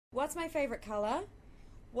What's my favourite colour?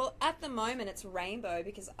 Well, at the moment it's rainbow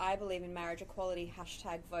because I believe in marriage equality,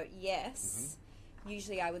 hashtag vote yes.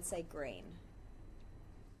 Usually I would say green.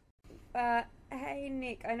 Hey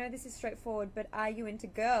Nick, I know this is straightforward, but are you into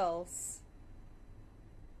girls?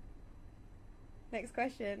 Next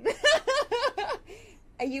question.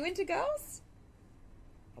 Are you into girls?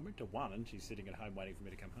 I'm into one and she's sitting at home waiting for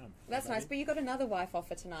me to come home. That's nice, but you got another wife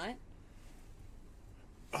offer tonight.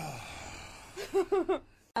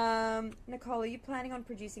 Nicole, are you planning on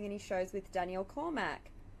producing any shows with Danielle Cormack?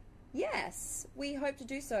 Yes, we hope to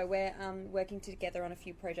do so. We're working together on a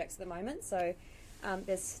few projects at the moment, so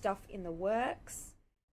there's stuff in the works.